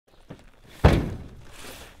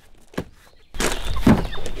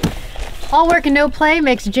All work and no play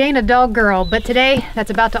makes Jane a dog girl, but today that's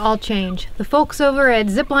about to all change. The folks over at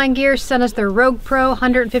Zipline Gear sent us their Rogue Pro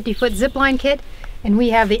 150-foot zipline kit, and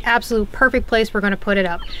we have the absolute perfect place we're going to put it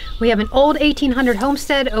up. We have an old 1800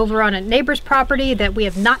 homestead over on a neighbor's property that we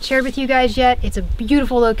have not shared with you guys yet. It's a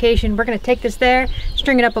beautiful location. We're going to take this there,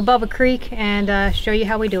 string it up above a creek, and show you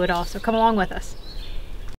how we do it all. So come along with us.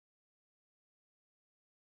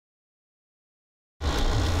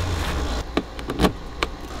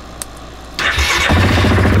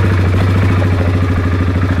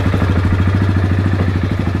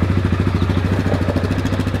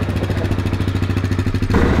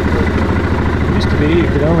 You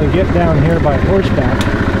could only get down here by horseback.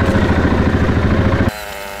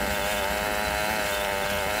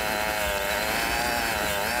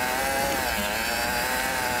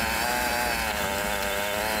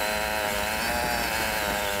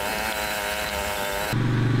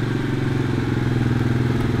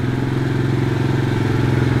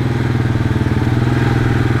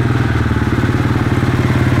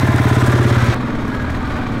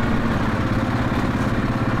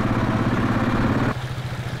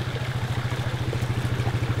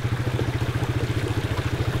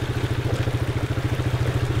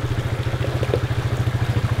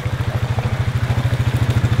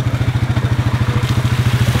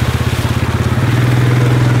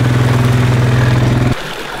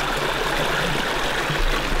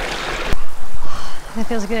 That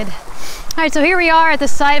feels good. All right, so here we are at the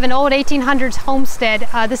site of an old 1800s homestead.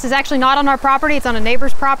 This is actually not on our property, it's on a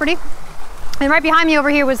neighbor's property. And right behind me over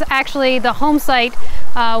here was actually the home site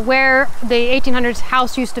where the 1800s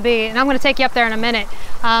house used to be. And I'm gonna take you up there in a minute.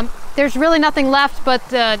 There's really nothing left, but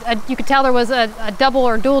you could tell there was a double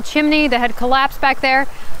or dual chimney that had collapsed back there.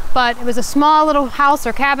 But it was a small little house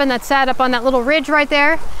or cabin that sat up on that little ridge right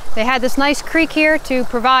there. They had this nice creek here to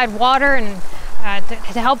provide water and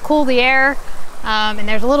to help cool the air. And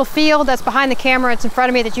there's a little field that's behind the camera. It's in front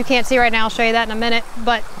of me that you can't see right now. I'll show you that in a minute.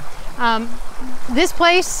 But this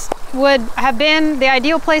place would have been the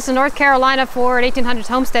ideal place in North Carolina for an 1800s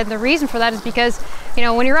homestead. And the reason for that is because, you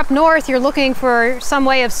know, when you're up north, you're looking for some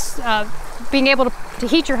way of being able to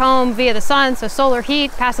heat your home via the sun. So solar heat,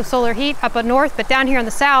 passive solar heat up north. But down here in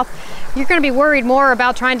the south, you're going to be worried more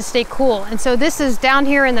about trying to stay cool. And so this is down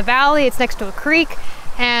here in the valley. It's next to a creek.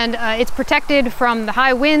 And it's protected from the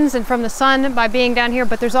high winds and from the sun by being down here.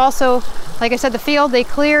 But there's also, like I said, the field they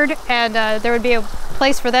cleared, and there would be a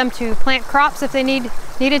place for them to plant crops if they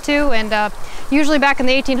needed to. And usually back in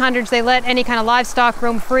the 1800s, they let any kind of livestock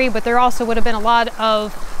roam free, but there also would have been a lot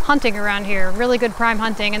of hunting around here, really good prime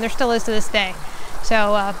hunting, and there still is to this day.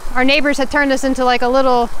 So our neighbors had turned this into like a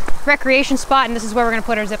little recreation spot, and this is where we're going to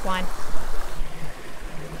put our zip line.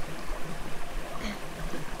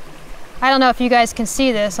 I don't know if you guys can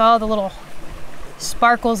see this, all the little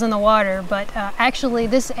sparkles in the water, but actually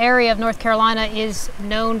this area of North Carolina is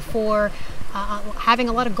known for having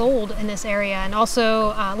a lot of gold in this area, and also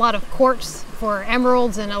a lot of quartz for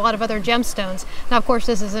emeralds and a lot of other gemstones. Now, of course,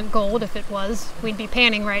 this isn't gold. If it was, we'd be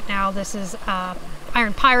panning right now. This is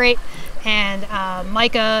iron pyrite and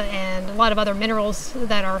mica and a lot of other minerals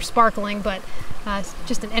that are sparkling, but it's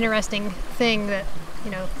just an interesting thing that,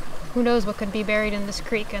 you know, who knows what could be buried in this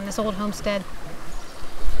creek and this old homestead.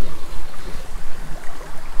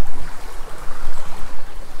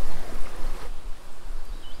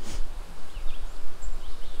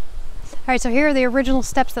 All right, so here are the original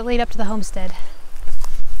steps that lead up to the homestead.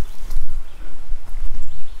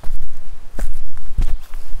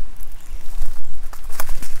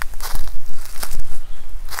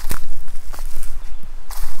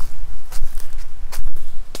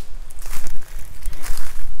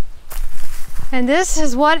 And this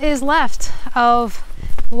is what is left of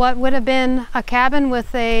what would have been a cabin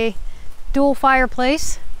with a dual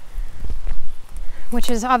fireplace, which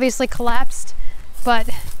is obviously collapsed, but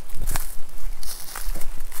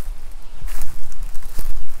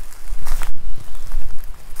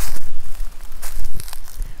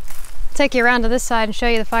I'll take you around to this side and show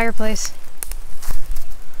you the fireplace.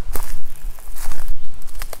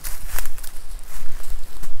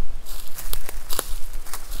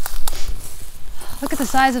 Look at the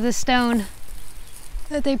size of this stone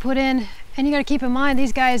that they put in, and you got to keep in mind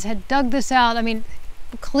these guys had dug this out. I mean,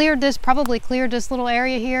 probably cleared this little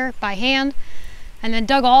area here by hand, and then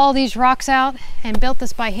dug all these rocks out and built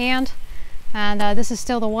this by hand. And this is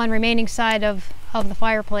still the one remaining side of the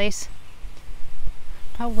fireplace.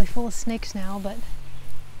 Probably full of snakes now, but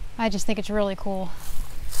I just think it's really cool.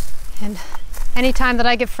 And anytime that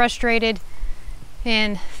I get frustrated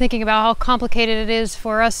and thinking about how complicated it is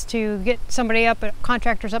for us to get somebody up,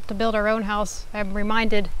 contractors up to build our own house, I'm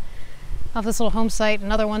reminded off this little home site,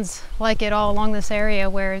 and other ones like it all along this area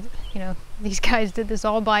where, you know, these guys did this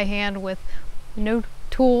all by hand with no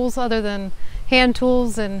tools other than hand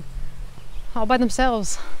tools and all by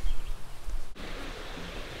themselves.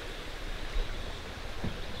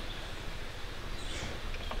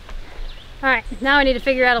 All right, now I need to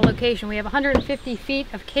figure out a location. We have 150 feet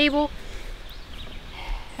of cable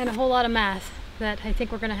and a whole lot of math that I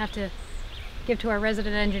think we're gonna have to give to our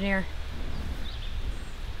resident engineer.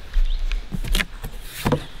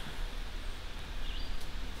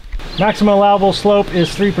 Maximum allowable slope is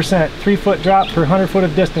 3%, 3-foot drop per 100 foot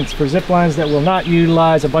of distance for zip lines that will not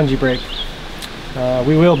utilize a bungee brake.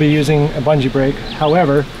 We will be using a bungee brake.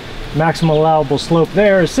 However, maximum allowable slope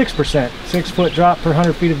there is 6%, 6-foot drop per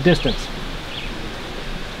 100 feet of distance.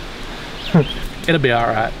 It'll be all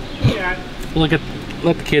right. Yeah.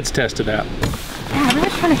 Let the kids test it out. Yeah,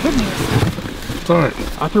 everybody's trying to hit me. It's all right.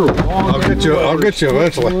 I threw a long. I'll get you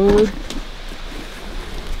eventually.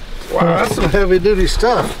 Wow, that's some heavy duty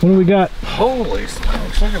stuff. What do we got? Holy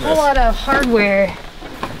smokes, look at A whole lot of hardware.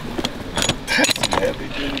 That's some heavy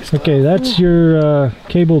duty stuff. Okay, that's your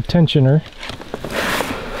cable tensioner.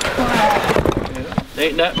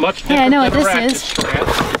 Ain't that much different. Yeah, I know what than a this ratchet is.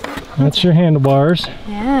 strap. That's your handlebars.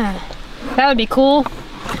 Yeah, that would be cool.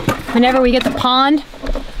 Whenever we get the pond,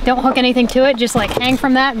 don't hook anything to it, just like hang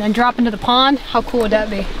from that and then drop into the pond. How cool would that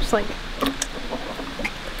be? Just like.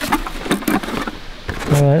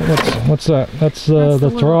 All right, what's that? That's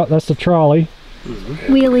the trolley.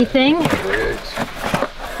 Wheelie thing.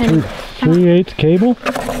 And 3/8 cable.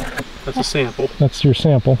 That's a sample. That's your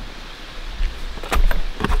sample.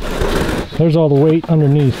 There's all the weight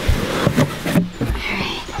underneath.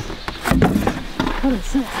 what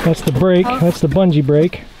is this? That's the brake. Oh. That's the bungee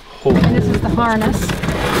brake. Oh, And this is the harness.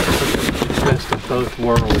 best of both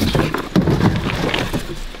worlds.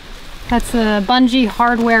 That's the bungee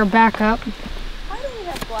hardware backup.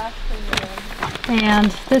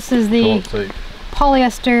 And this is the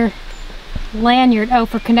polyester lanyard. Oh,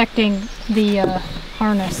 for connecting the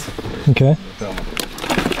harness. Okay.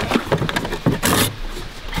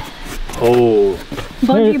 Oh.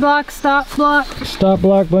 Bungee block, stop block. Stop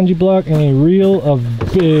block, bungee block, and a reel of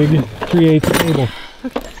big 3/8 cable.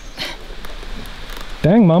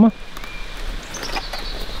 Dang, mama.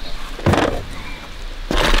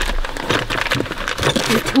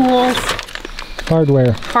 And tools.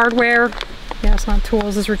 Hardware. Hardware. Yeah, it's not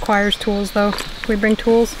tools. This requires tools, though. We bring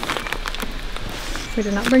tools. We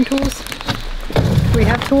did not bring tools. Do we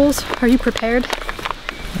have tools? Are you prepared?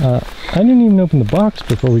 I didn't even open the box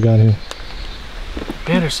before we got here.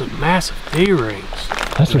 Man, there's some massive D-rings.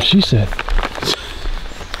 That's what she said.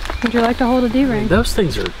 Would you like to hold a D-ring? Those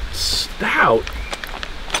things are stout.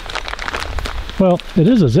 Well, it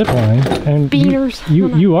is a zip line, and Beaters.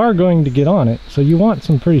 you are going to get on it, so you want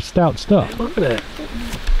some pretty stout stuff. Look at that.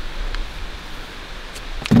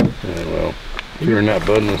 Yeah, well, if you're in that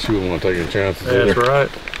business, you wouldn't want to take any chances. That's either. right.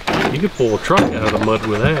 You could pull a truck out of the mud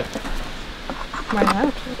with that. Why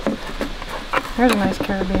not? There's a nice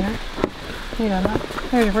carabiner. You know that.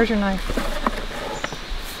 Where's your knife?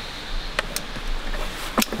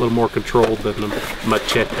 A little more controlled than the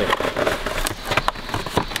machete.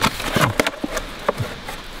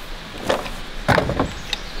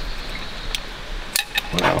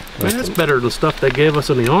 Wow. Man, that's better than stuff they gave us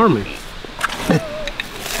in the Army.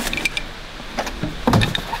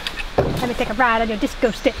 Let me take a ride on your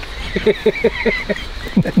disco stick.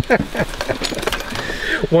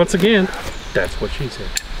 Once again, that's what she said.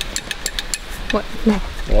 What? No.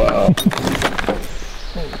 Wow.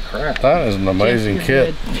 Holy crap. That is an amazing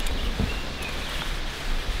kit.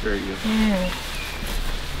 Very good. Yeah.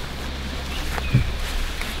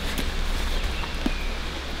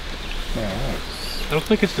 I don't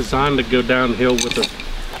think it's designed to go downhill with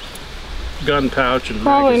a gun pouch and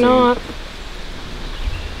Probably magazine. not.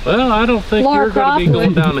 Well, I don't think Lara you're going to be Croft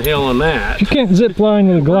going would. down the hill on that. You can't zip line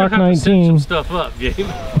with a We're Glock gonna have to set 19. some stuff up, Gabe.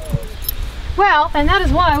 Well, and that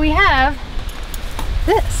is why we have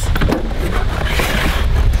this.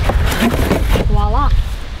 Voila.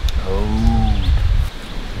 Oh,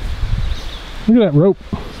 Look at that rope.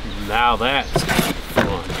 now that's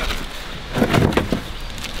fun.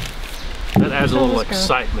 That adds a little Let's go.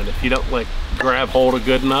 excitement. If you don't like grab hold of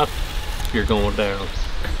good enough, you're going down.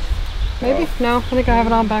 Maybe? No, I think I have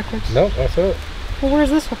it on backwards. Nope, that's it. Well, where's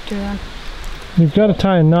this hook to then? You've got to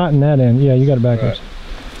tie a knot in that end. Yeah, you got it backwards.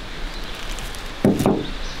 Just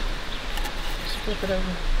flip it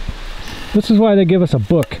over. This is why they give us a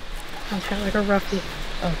book. It's got like a roughie.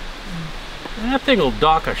 That thing will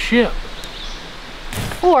dock a ship.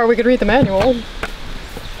 Or we could read the manual.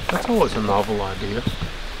 That's always a novel idea.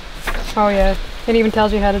 Oh yeah, It even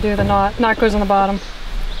tells you how to do the knot. Knot goes on the bottom.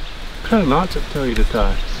 What kind of knots it tell you to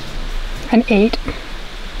tie? An 8.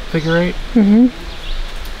 Figure 8?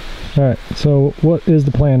 Mm-hmm. All right, so what is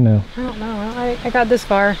the plan now? I don't know. I got this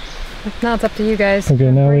far. Now it's up to you guys.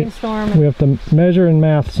 Okay, now we have to measure and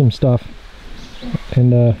math some stuff.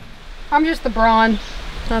 And I'm just the brawn,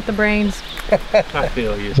 not the brains. I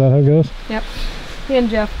feel you. Is that how it goes? Yep. Me and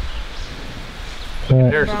Jeff. All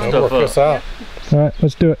right. There's some Now stuff work up. this out. All right,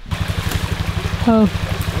 let's do it. Oh.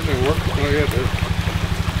 I've been working. Oh, yeah, dude.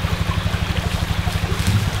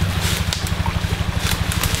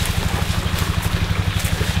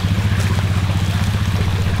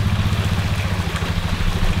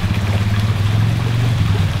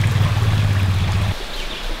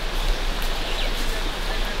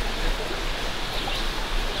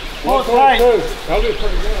 Oh, right. I'll do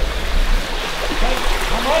pretty good.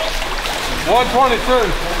 How much? 122.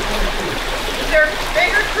 Is there a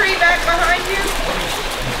bigger tree back behind you?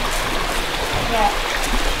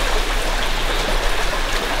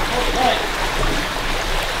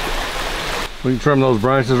 We can trim those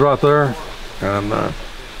branches right there, and I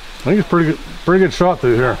think it's pretty good shot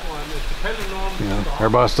through here.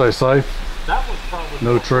 Everybody stay safe.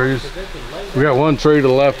 No trees. We got one tree to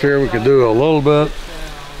the left here. We could do a little bit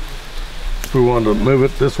if we wanted to move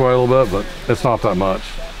it this way a little bit, but it's not that much.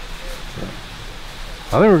 So,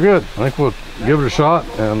 I think we're good. I think we'll give it a shot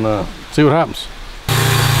and see what happens.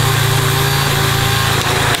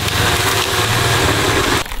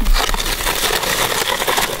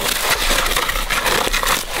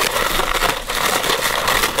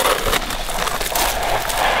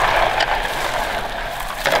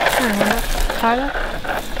 Tie that?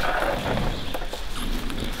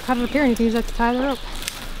 Cut it up here and you can use that to tie the rope.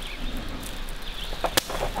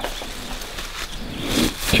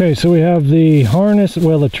 Okay, so we have the harness,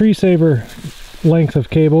 well, the tree saver length of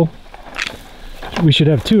cable. We should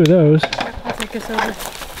have 2 of those. I'll take this over.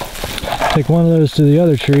 Take one of those to the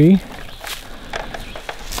other tree.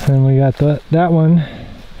 And we got that one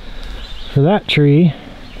for that tree,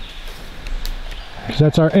 because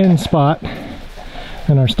that's our end spot.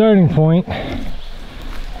 And our starting point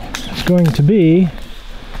is going to be,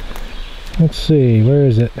 let's see, where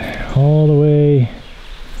is it? All the way.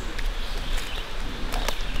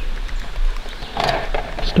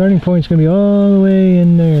 Starting point's going to be all the way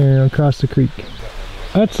in there across the creek.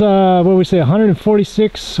 That's what we say,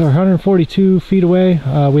 146 or 142 feet away.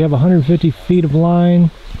 We have 150 feet of line.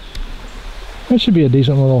 That should be a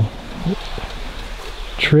decent little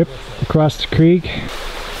trip across the creek.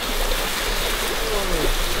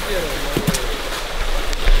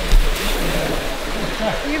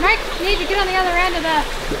 You might need to get on the other end of that.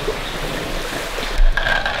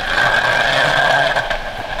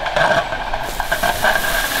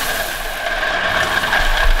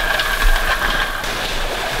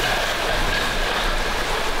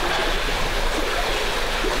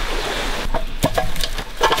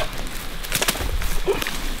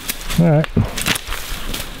 All right.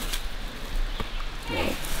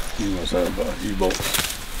 You must have U-bolts.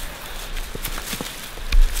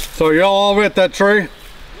 So y'all all at that tree?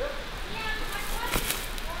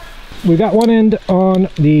 We got one end on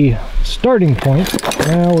the starting point.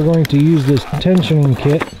 Now we're going to use this tensioning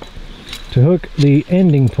kit to hook the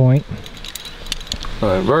ending point. All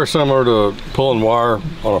right, very similar to pulling wire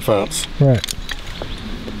on a fence. Right.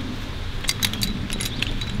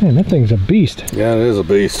 Man, that thing's a beast. Yeah, it is a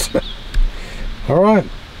beast. All right.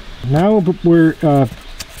 Now we're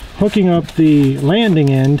hooking up the landing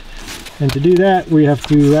end, and to do that we have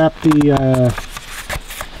to wrap the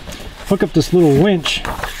hook up this little winch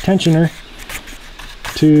tensioner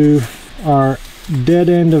to our dead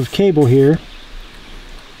end of cable here,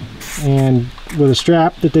 and with a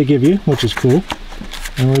strap that they give you, which is cool.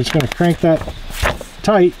 And we're just going to crank that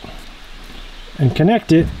tight and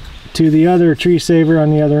connect it to the other tree saver on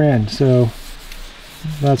the other end. So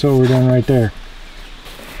that's what we're doing right there.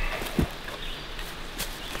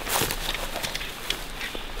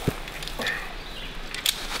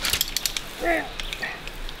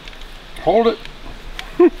 Hold it.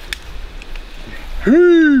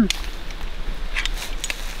 Whoo!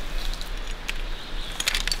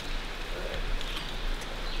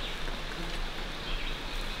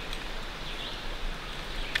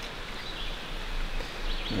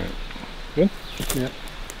 Good? Yeah.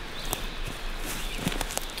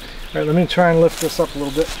 All right, let me try and lift this up a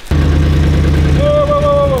little bit. Whoa, whoa,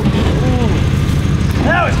 whoa, whoa. Ooh.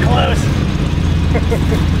 That was close.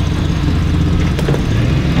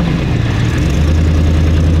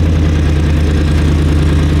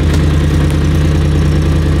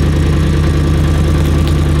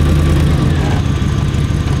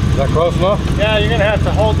 that close enough? Yeah, you're gonna have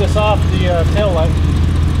to hold this off the tail light.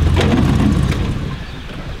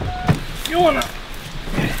 You wanna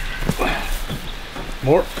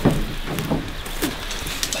More?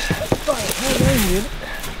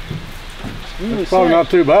 It's probably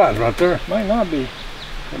not too bad right there. Might not be.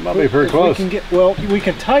 It might be pretty close. We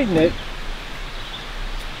can tighten it.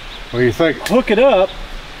 What do you think? Hook it up.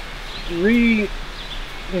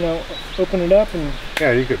 Open it up and.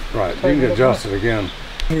 Yeah, you could. Right, you can adjust it again.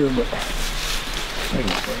 Here, but.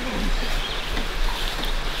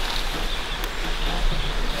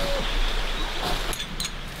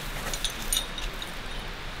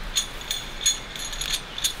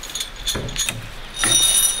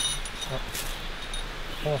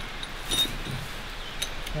 Oh.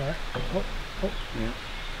 All right. Oh. Yeah.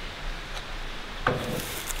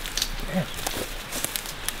 Yeah.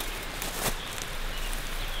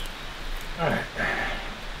 All right.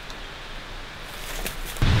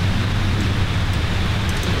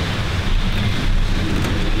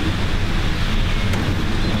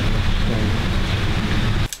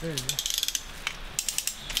 There you go.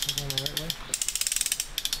 Going the right way.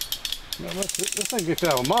 Now, this thing gets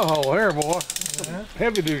out of a mud hole here, boy.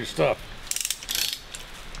 Heavy duty stuff.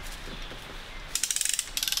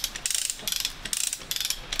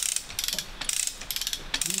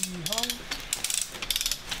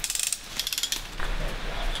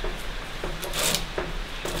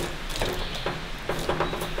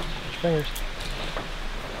 Fingers.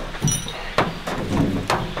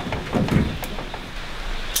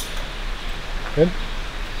 Good.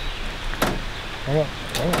 Hang on.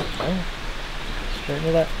 Straighten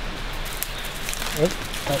it up. Oop.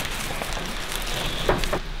 Up.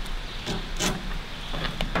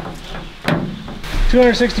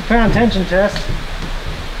 £260 tension test.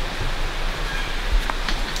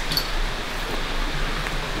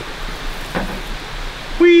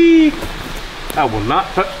 Whee! I will not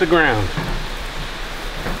touch the ground.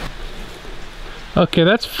 Okay,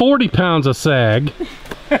 that's 40 pounds of sag.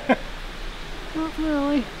 Not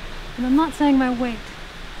really, but I'm not saying my weight.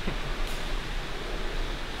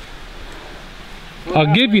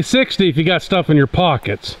 I'll give you 60 if you got stuff in your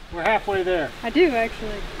pockets. We're halfway there. I do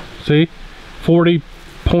actually. See?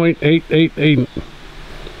 40.888. All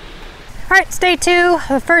right, day two.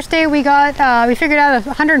 The first day we figured out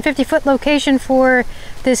a 150-foot location for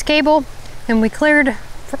this cable, and we cleared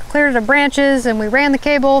the branches and we ran the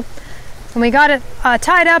cable and we got it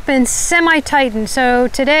tied up and semi-tightened. So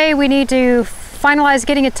today we need to finalize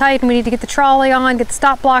getting it tight, and we need to get the trolley on, get the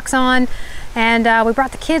stop blocks on, and we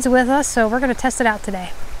brought the kids with us, so we're going to test it out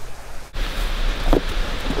today.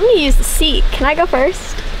 I'm going to use the seat. Can I go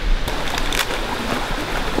first?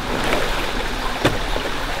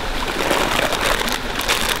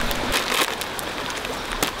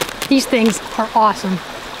 These things are awesome.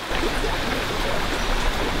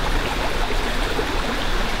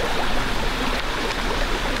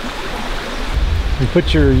 You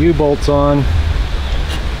put your U-bolts on.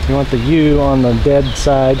 You want the U on the dead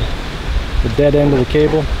side, the dead end of the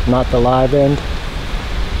cable, not the live end.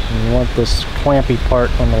 And you want this clampy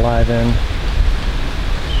part on the live end.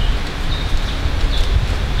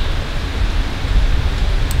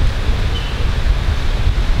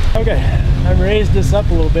 Okay, I've raised this up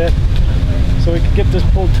a little bit so we can get this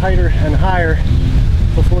pulled tighter and higher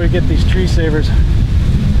before we get these tree savers,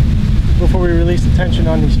 before we release the tension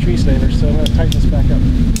on these tree savers. So I'm going to tighten this back up.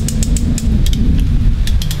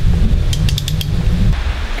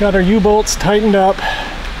 Got our U-bolts tightened up.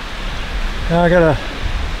 Now I gotta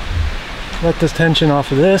let this tension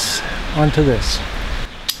off of this onto this.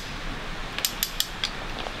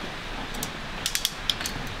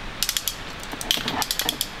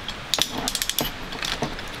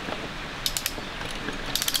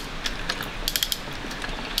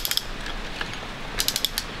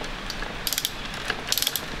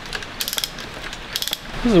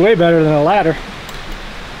 This is way better than a ladder.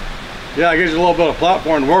 Yeah, it gives you a little bit of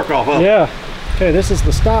platform to work off of. Yeah. Okay, this is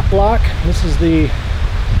the stop block. This is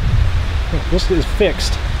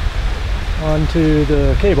fixed onto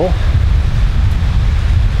the cable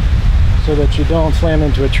so that you don't slam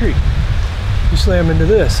into a tree. You slam into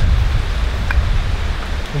this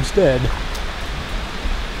instead.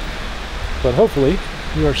 But hopefully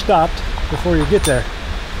you are stopped before you get there.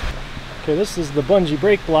 Okay, this is the bungee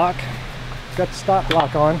brake block. It's got the stop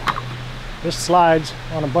block on. This slides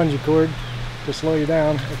on a bungee cord to slow you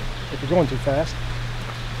down if you're going too fast.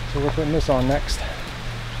 So we're putting this on next.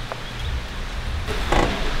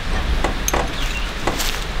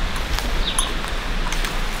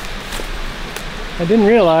 I didn't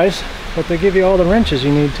realize, but they give you all the wrenches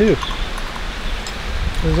you need too.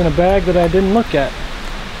 It was in a bag that I didn't look at.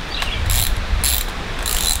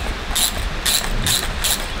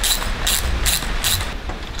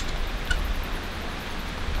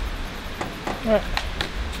 Alright,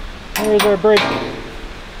 there's our brake. Yeah,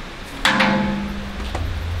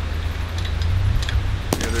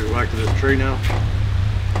 they're back to this tree now.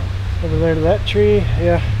 Over there to that tree,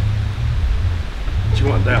 yeah. But you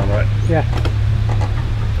want down, right? Yeah.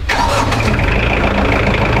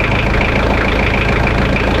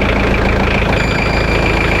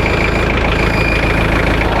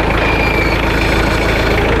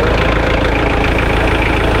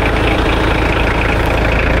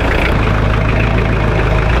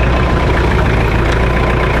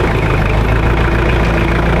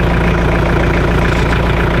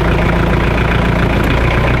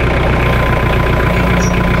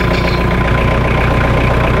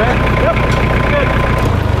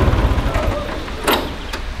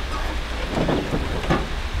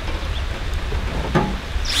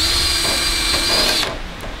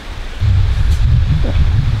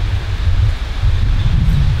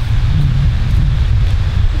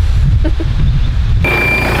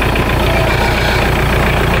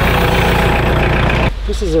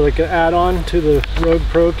 This is like an add-on to the Rogue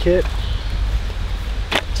Pro kit.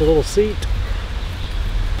 It's a little seat.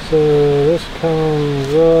 So this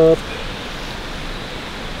comes up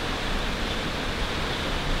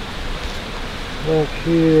back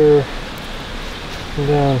here and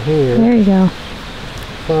down here. There you go.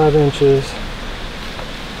 5 inches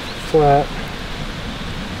flat.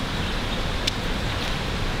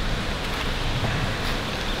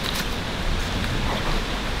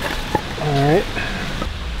 All right.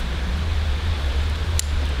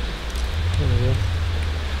 There we go.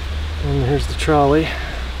 And here's the trolley.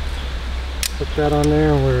 Put that on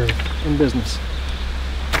there and we're in business.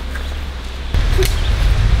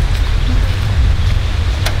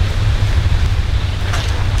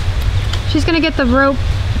 She's gonna get the rope.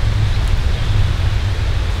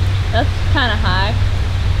 That's kind of high.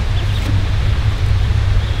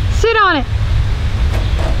 Sit on it.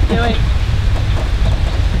 Do it.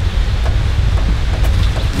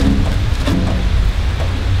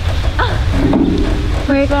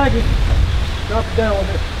 Wait. Drop it down with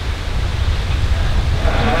it.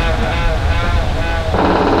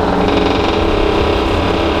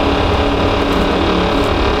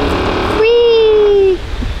 Whee!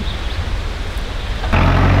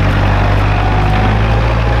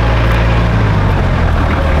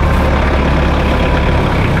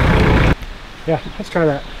 Yeah, let's try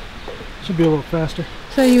that. Should be a little faster.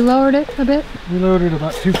 So you lowered it a bit? We lowered it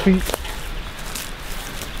about 2 feet.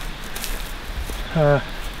 I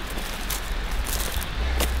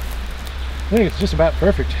think it's just about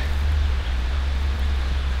perfect.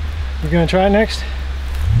 We're gonna try it next?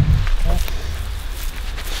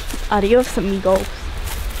 Adios, amigos.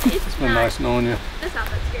 It's been nice knowing you. That's not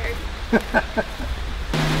that scary.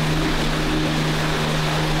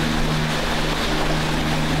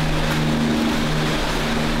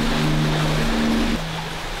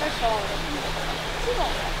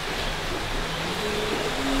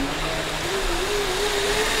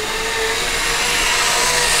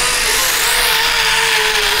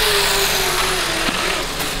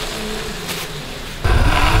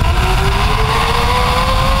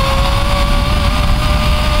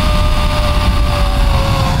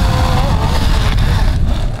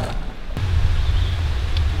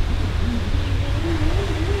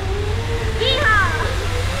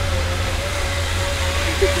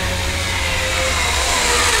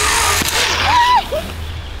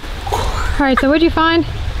 All right, so what'd you find?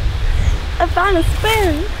 I found a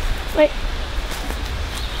spoon. Wait.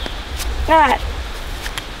 God.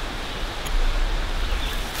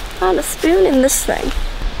 Found a spoon in this thing.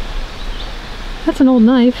 That's an old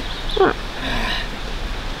knife. Huh.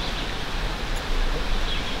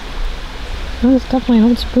 That is definitely an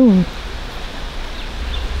old spoon.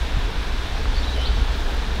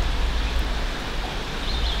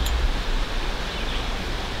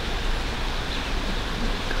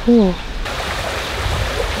 Cool.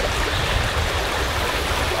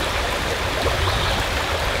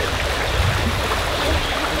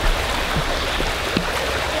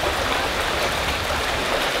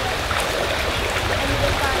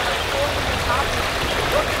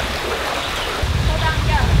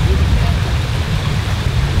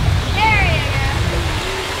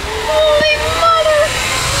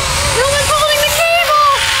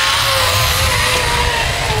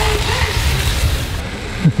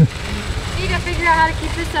 How to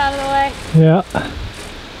keep this out of the way. Yeah.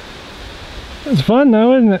 It's fun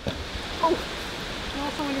though, isn't it? Oh,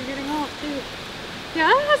 also when you're getting off too. Yeah,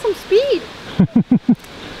 that has some speed.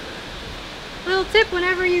 Little tip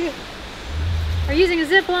whenever you are using a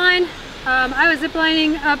zip line. I was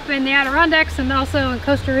ziplining up in the Adirondacks and also in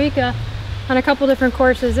Costa Rica on a couple different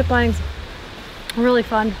courses. Ziplining's Really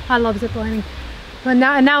fun. I love ziplining. But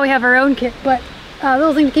now we have our own kit. But a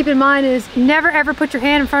little thing to keep in mind is never ever put your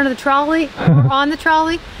hand in front of the trolley or on the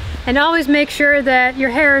trolley, and always make sure that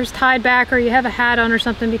your hair is tied back or you have a hat on or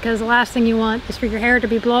something, because the last thing you want is for your hair to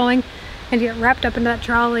be blowing and get wrapped up into that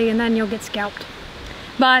trolley, and then you'll get scalped.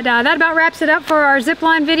 But that about wraps it up for our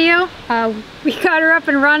zipline video. We got her up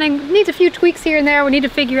and running. Needs a few tweaks here and there. We need to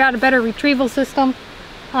figure out a better retrieval system,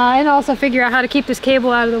 and also figure out how to keep this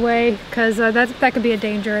cable out of the way, because that could be a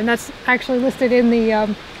danger, and that's actually listed in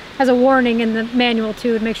the as a warning in the manual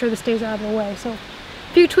too, to make sure this stays out of the way. So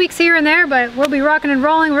a few tweaks here and there, but we'll be rocking and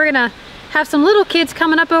rolling. We're gonna have some little kids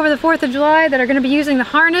coming up over the 4th of July that are gonna be using the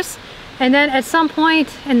harness, and then at some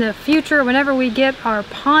point in the future, whenever we get our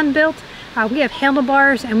pond built, we have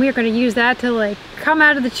handlebars, and we are going to use that to like come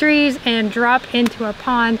out of the trees and drop into our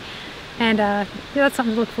pond, and yeah, that's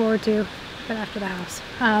something to look forward to after the house.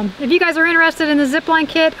 If you guys are interested in the zipline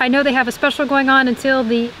kit, I know they have a special going on until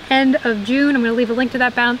the end of June. I'm going to leave a link to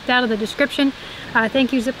that down in the description.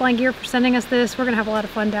 Thank you, Zipline Gear, for sending us this. We're going to have a lot of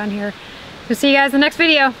fun down here. We'll see you guys in the next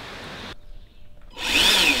video.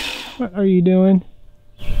 What are you doing?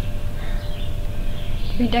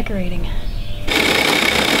 Redecorating.